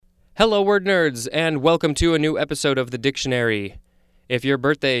Hello, word nerds, and welcome to a new episode of the Dictionary. If your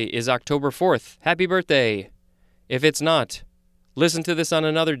birthday is October 4th, happy birthday. If it's not, listen to this on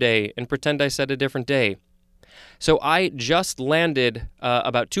another day and pretend I said a different day. So I just landed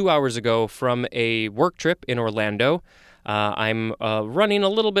about 2 hours ago from a work trip in Orlando. I'm running a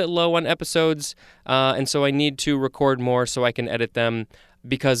little bit low on episodes, and so I need to record more so I can edit them.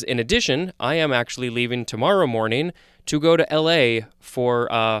 Because in addition, I am actually leaving tomorrow morning to go to LA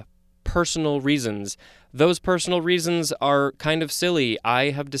for personal reasons. Those personal reasons are kind of silly.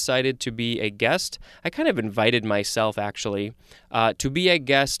 I have decided to be a guest. I kind of invited myself, actually, to be a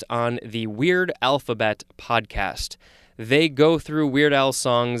guest on the Weird Alphabet podcast. They go through Weird Al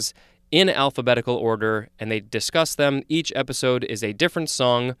songs in alphabetical order, and they discuss them. Each episode is a different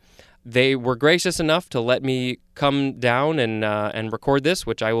song. They were gracious enough to let me come down and record this,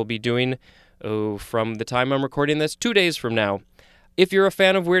 which I will be doing from the time I'm recording this 2 days from now. If you're a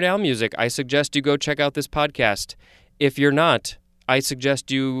fan of Weird Al music, I suggest you go check out this podcast. If you're not, I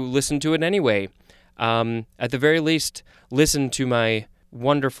suggest you listen to it anyway. At the very least, listen to my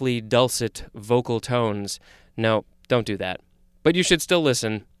wonderfully dulcet vocal tones. No, don't do that. But you should still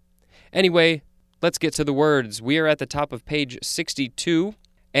listen. Anyway, let's get to the words. We are at the top of page 62,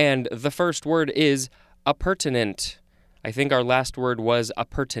 and the first word is appurtenant. I think our last word was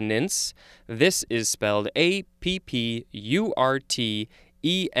appurtenance. This is spelled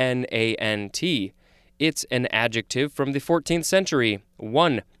A-P-P-U-R-T-E-N-A-N-T. It's an adjective from the 14th century.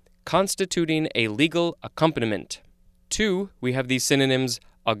 1. Constituting a legal accompaniment. 2. We have these synonyms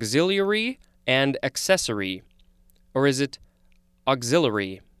auxiliary and accessory. Or is it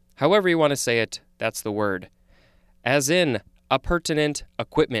auxiliary? However you want to say it, that's the word. As in, appurtenant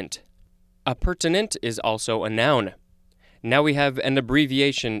equipment. Appurtenant is also a noun. Now we have an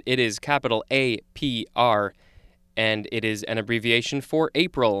abbreviation. It is capital A-P-R, and it is an abbreviation for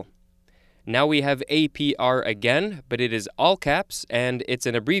April. Now we have APR again, but it is all caps, and it's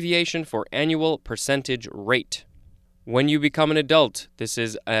an abbreviation for annual percentage rate. When you become an adult, this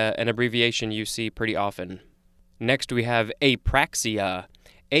is an abbreviation you see pretty often. Next we have apraxia.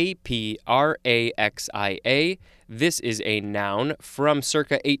 A-P-R-A-X-I-A. This is a noun from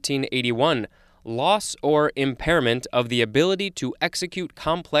circa 1881. Loss or impairment of the ability to execute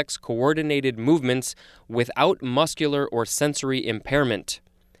complex coordinated movements without muscular or sensory impairment.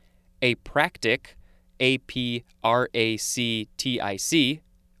 Apractic, A-P-R-A-C-T-I-C,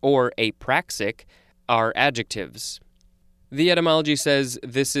 or apraxic are adjectives. The etymology says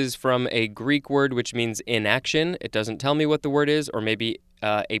this is from a Greek word which means inaction. It doesn't tell me what the word is, or maybe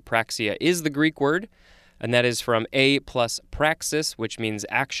apraxia is the Greek word, and that is from a plus praxis, which means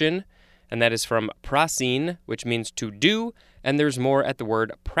action, and that is from prasin, which means to do, and there's more at the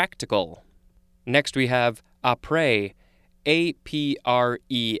word practical. Next we have après,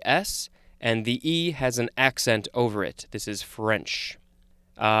 A-P-R-E-S, and the E has an accent over it. This is French.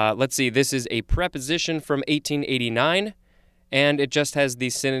 Let's see, this is a preposition from 1889, and it just has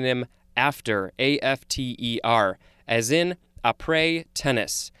the synonym after, A-F-T-E-R, as in après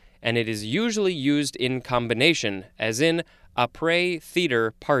tennis, and it is usually used in combination, as in après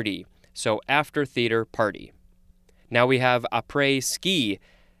theater party. So after theater party. Now we have après ski.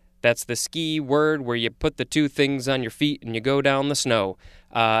 That's the ski word where you put the two things on your feet and you go down the snow.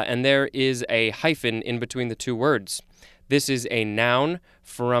 And there is a hyphen in between the two words. This is a noun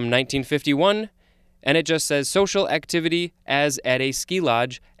from 1951, and it just says social activity as at a ski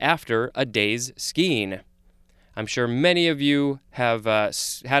lodge after a day's skiing. I'm sure many of you have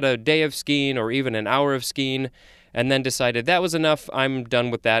had a day of skiing or even an hour of skiing, and then decided that was enough, I'm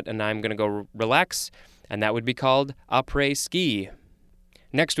done with that, and I'm going to go relax, and that would be called après-ski.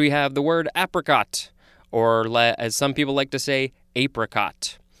 Next we have the word apricot, or as some people like to say,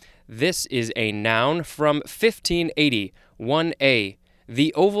 apricot. This is a noun from 1580, 1a,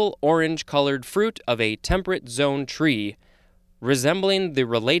 the oval orange-colored fruit of a temperate zone tree, resembling the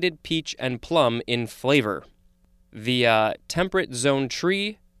related peach and plum in flavor. The temperate zone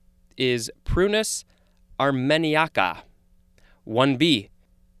tree is Prunus armeniaca. 1b,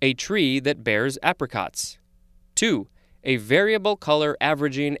 a tree that bears apricots. 2, a variable color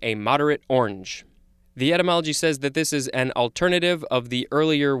averaging a moderate orange. The etymology says that this is an alternative of the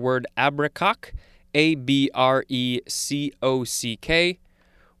earlier word abricock, A-B-R-E-C-O-C-K,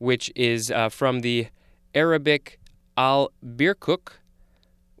 which is from the Arabic al-birkuk,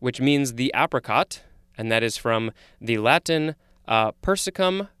 which means the apricot, and that is from the Latin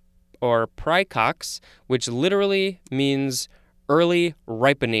persicum, or praecox, which literally means early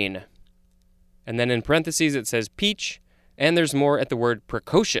ripening. And then in parentheses it says peach, and there's more at the word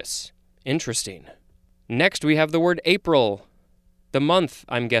precocious. Interesting. Next we have the word April. The month,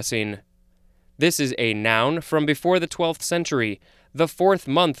 I'm guessing. This is a noun from before the 12th century, the 4th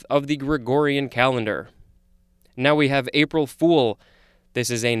month of the Gregorian calendar. Now we have April Fool. This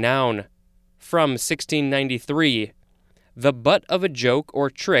is a noun from 1693. The butt of a joke or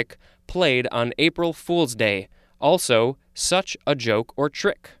trick played on April Fool's Day. Also, such a joke or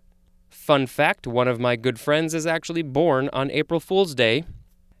trick. Fun fact, one of my good friends is actually born on April Fool's Day,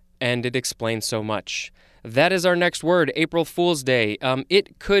 and it explains so much. That is our next word, April Fool's Day.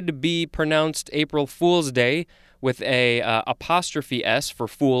 It could be pronounced April Fool's Day with a apostrophe S for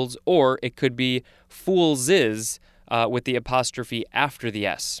fools, or it could be foolses with the apostrophe after the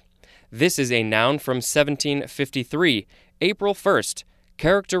S. This is a noun from 1753, April 1st,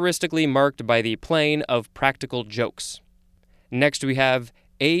 characteristically marked by the playing of practical jokes. Next we have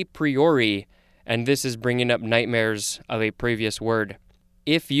a priori, and this is bringing up nightmares of a previous word.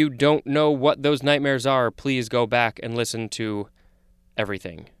 If you don't know what those nightmares are, please go back and listen to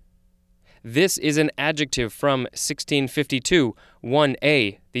everything. This is an adjective from 1652.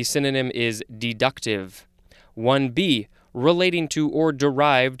 1a, the synonym is deductive. 1b, relating to or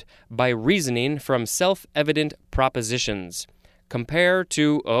derived by reasoning from self-evident propositions. Compare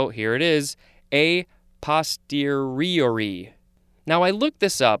to, here it is, a posteriori. Now, I looked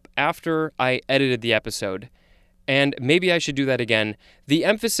this up after I edited the episode, and maybe I should do that again. The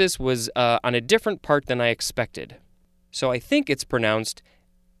emphasis was on a different part than I expected. So I think it's pronounced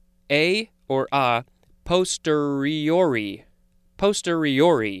a or a posteriori.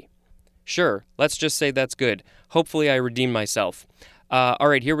 Posteriori. Sure, let's just say that's good. Hopefully I redeem myself. All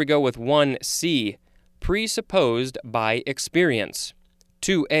right, here we go with 1c. Presupposed by experience.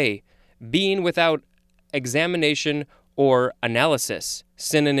 2a. Being without examination or analysis.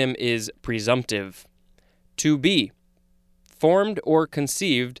 Synonym is presumptive. 2b. Formed or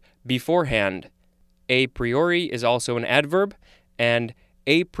conceived beforehand. A priori is also an adverb, and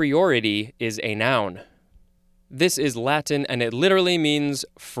a priority is a noun. This is Latin, and it literally means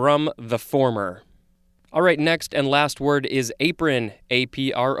from the former. All right, next and last word is apron,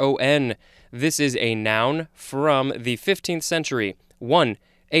 A-P-R-O-N. This is a noun from the 15th century. 1.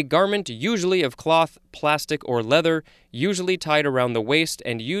 A garment usually of cloth, plastic, or leather, usually tied around the waist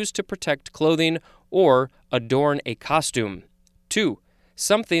and used to protect clothing or adorn a costume. 2.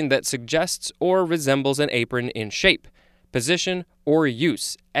 Something that suggests or resembles an apron in shape, position, or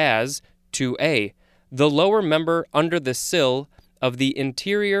use, as 2a. The lower member under the sill of the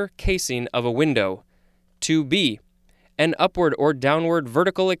interior casing of a window. 2b. An upward or downward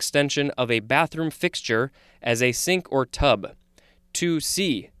vertical extension of a bathroom fixture as a sink or tub.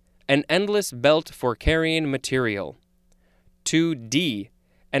 2c. An endless belt for carrying material. 2d.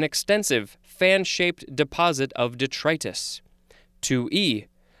 An extensive fan-shaped deposit of detritus. 2e.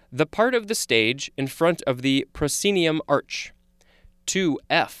 The part of the stage in front of the proscenium arch.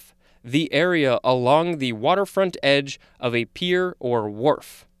 2f. The area along the waterfront edge of a pier or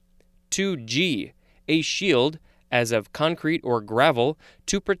wharf. 2g. A shield, as of concrete or gravel,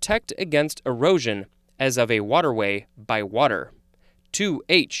 to protect against erosion, as of a waterway by water.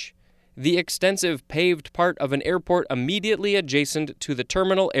 2h. The extensive paved part of an airport immediately adjacent to the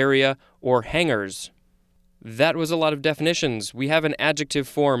terminal area or hangars. That was a lot of definitions. We have an adjective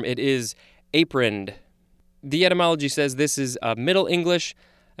form. It is aproned. The etymology says this is Middle English,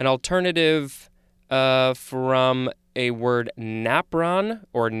 an alternative from a word napron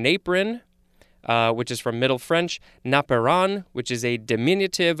or napron, which is from Middle French. Naperon, which is a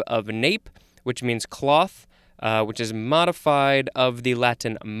diminutive of nape, which means cloth, which is modified of the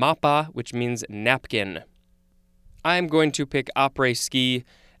Latin mappa, which means napkin. I'm going to pick après-ski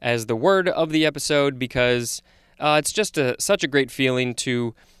as the word of the episode because it's just such a great feeling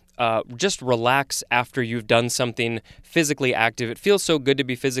to just relax after you've done something physically active. It feels so good to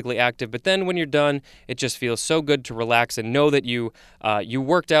be physically active, but then when you're done, it just feels so good to relax and know that you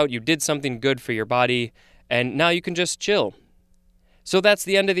worked out, you did something good for your body, and now you can just chill. So that's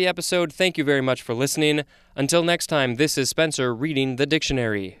the end of the episode. Thank you very much for listening. Until next time, this is Spencer reading the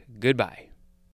dictionary. Goodbye.